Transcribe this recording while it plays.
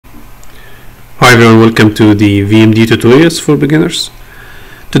Hi everyone, welcome to the VMD tutorials for beginners.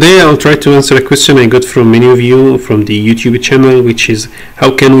 Today I'll try to answer a question I got from many of you from the YouTube channel, which is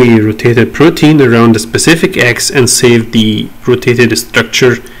how can we rotate a protein around a specific X and save the rotated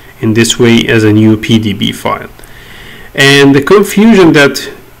structure in this way as a new PDB file. And the confusion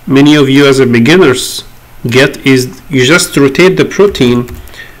that many of you as a beginners get is you just rotate the protein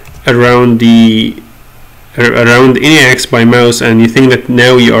around any X by mouse and you think that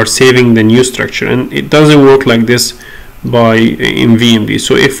now you are saving the new structure, and it doesn't work like this in VMD.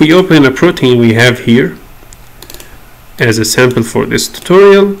 So if we open a protein we have here as a sample for this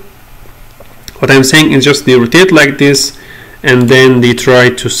tutorial, what I'm saying is just they rotate like this and then they try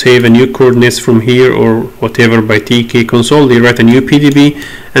to save a new coordinates from here or whatever by TK console. They write a new PDB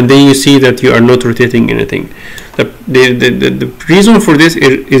and then you see that you are not rotating anything. The reason for this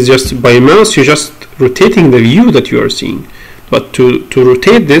is just by mouse you're just rotating the view that you are seeing, but to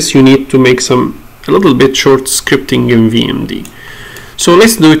rotate this you need to make a little bit short scripting in VMD. So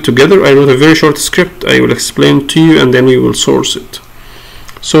let's do it together. I wrote a very short script. I will explain to you and then we will source it.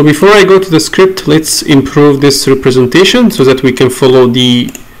 So before I go to the script, let's improve this representation so that we can follow the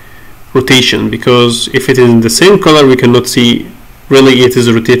rotation, because if it is in the same color we cannot see really it is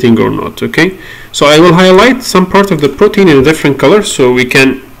rotating or not. Okay, so I will highlight some part of the protein in a different color so we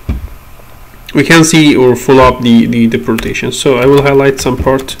can see or follow up the rotation. So I will highlight some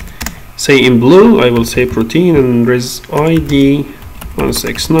part, say in blue. I will say protein and res ID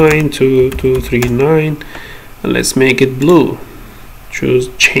 1692239 and let's make it blue. Choose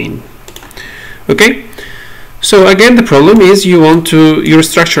chain. Okay, so again the problem is your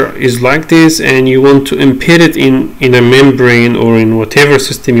structure is like this and you want to embed it in a membrane or in whatever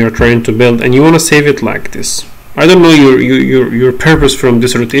system you're trying to build, and you want to save it like this. I don't know your purpose from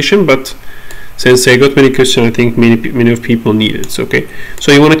this rotation, but since I got many questions, I think many of people need it. Okay,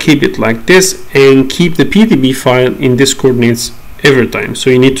 so you want to keep it like this and keep the PDB file in this coordinates every time. So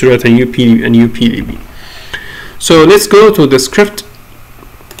you need to write a new PDB. So let's go to the script.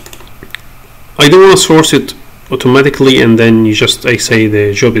 I don't want to source it automatically and then I say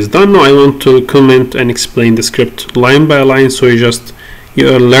the job is done. No, I want to comment and explain the script line by line, so you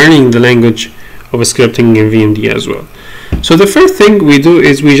are learning the language of scripting in VMD as well. So the first thing we do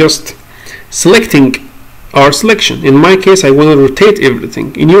is we just selecting our selection. In my case I want to rotate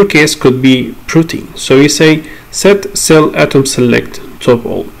everything. In your case could be protein, so you say set cell atom select top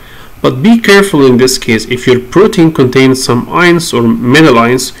all. But be careful in this case. If your protein contains some ions or metal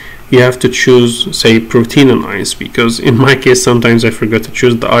ions, you have to choose say protein and ions, because in my case sometimes I forgot to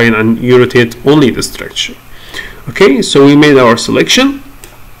choose the ion and you rotate only the structure. Okay, so we made our selection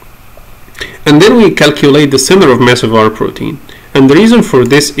and then we calculate the center of mass of our protein. And the reason for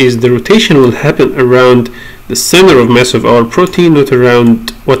this is the rotation will happen around the center of mass of our protein, not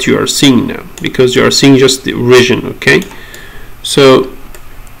around what you are seeing now, because you are seeing just the origin. Okay, so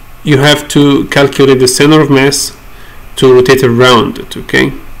you have to calculate the center of mass to rotate around it.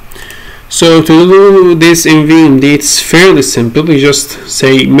 Okay, so to do this in VMD it's fairly simple. You just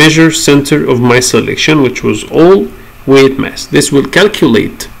say measure center of my selection, which was all weight mass. This will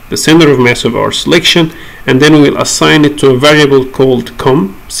calculate the center of mass of our selection, and then we will assign it to a variable called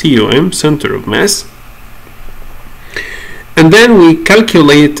com, center of mass, and then we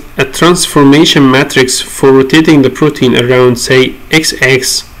calculate a transformation matrix for rotating the protein around say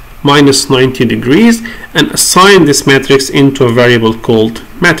xx minus 90 degrees, and assign this matrix into a variable called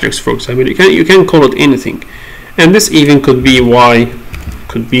matrix. For example, you can call it anything, and this even could be y,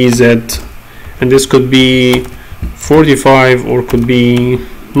 could be z, and this could be 45 or could be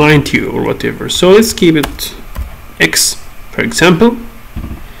 90 or whatever. So let's keep it x, for example.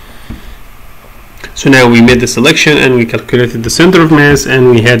 So now we made the selection and we calculated the center of mass and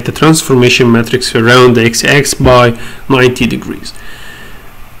we had the transformation matrix around the xx by 90 degrees.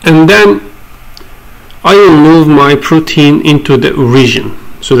 And then I will move my protein into the origin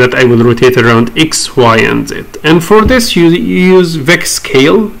so that I will rotate around x, y, and z. And for this you use vex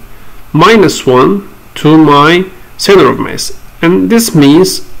scale -1 to my center of mass. And this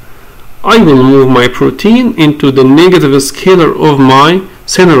means I will move my protein into the negative scalar of my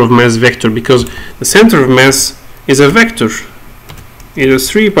center of mass vector, because the center of mass is a vector. It is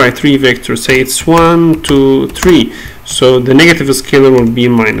 3 by 3 vector. Say it's 1, 2, 3. So the negative scalar will be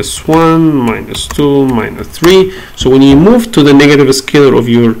 -1, -2, -3. So when you move to the negative scalar of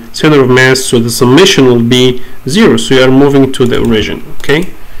your center of mass, so the summation will be 0. So you are moving to the origin.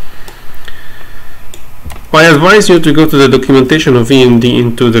 Okay. I advise you to go to the documentation of VMD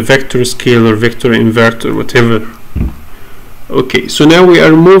into the vector scalar, vector inverter, whatever. Okay, so now we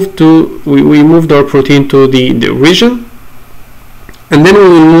moved our protein to the origin, and then we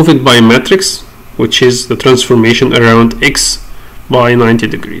will move it by matrix which is the transformation around x by 90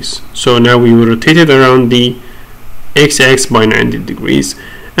 degrees. So now we will rotate it around the x-axis by 90 degrees,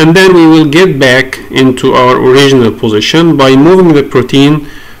 and then we will get back into our original position by moving the protein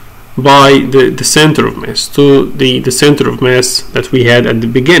by the center of mass to the center of mass that we had at the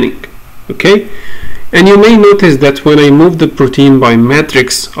beginning. Okay, and you may notice that when I move the protein by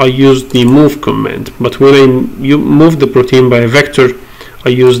matrix, I use the move command, but when I move the protein by a vector, I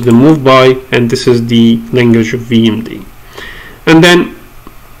use the move by, and this is the language of VMD. And then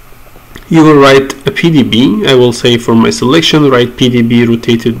you will write a PDB. I will say for my selection, write PDB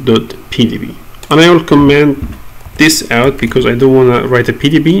rotated.pdb, and I will comment this out because I don't want to write a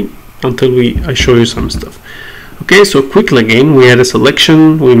PDB until I show you some stuff. Okay, so quickly again, we had a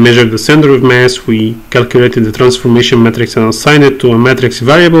selection, we measured the center of mass, we calculated the transformation matrix and assigned it to a matrix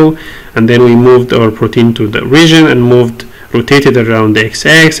variable, and then we moved our protein to the region and rotated around the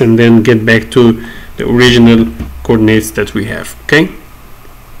x-axis, and then get back to the original coordinates that we have. Okay,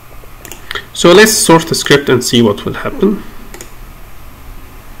 so let's sort the script and see what will happen.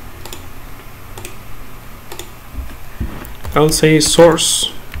 I'll say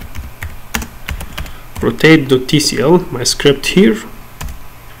source rotate.tcl, my script here.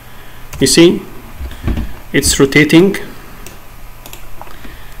 You see it's rotating,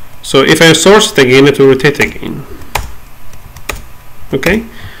 so if I source it again, it will rotate again. Okay,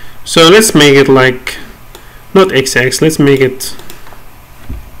 so let's make it like not x-axis, let's make it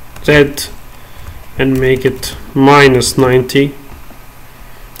z and make it minus 90.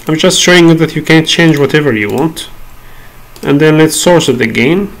 I'm just showing you that you can change whatever you want. And then let's source it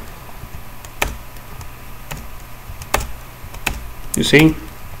again. You see,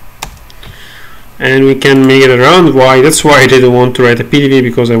 and we can make it around y. That's why I didn't want to write a PDB,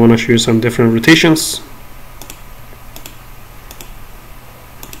 because I want to show you some different rotations.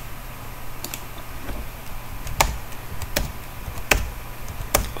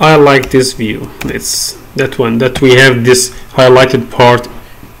 I like this view. It's that one, that we have this highlighted part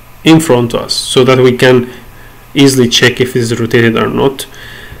in front of us, so that we can easily check if it's rotated or not.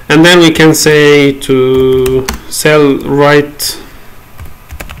 And then we can say to cell write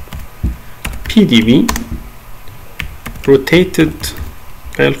PDB rotated,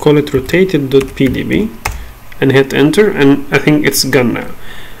 I'll call it rotated.pdb, and hit enter, and I think it's gone now.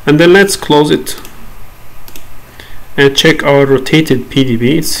 And then let's close it and check our rotated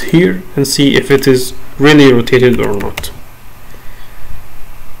PDB. It's here, and see if it is really rotated or not.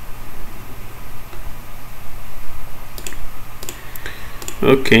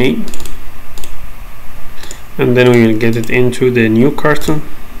 Okay, and then we will get it into the new carton.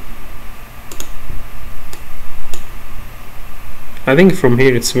 I think from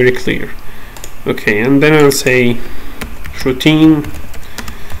here it's very clear. Okay, and then I'll say routine,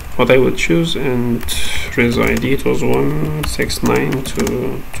 what I would choose, and res ID, it was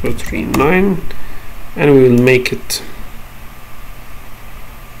 1692239, and we will make it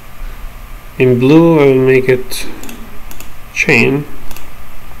in blue. I will make it chain.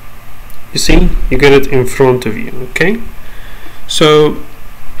 You see, you get it in front of you. Okay, so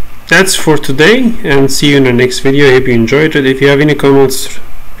that's for today, and see you in the next video. I hope you enjoyed it. If you have any comments,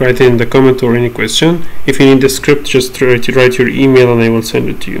 write it in the comment, or any question. If you need the script, just write your email and I will send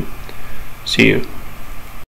it to you. See you.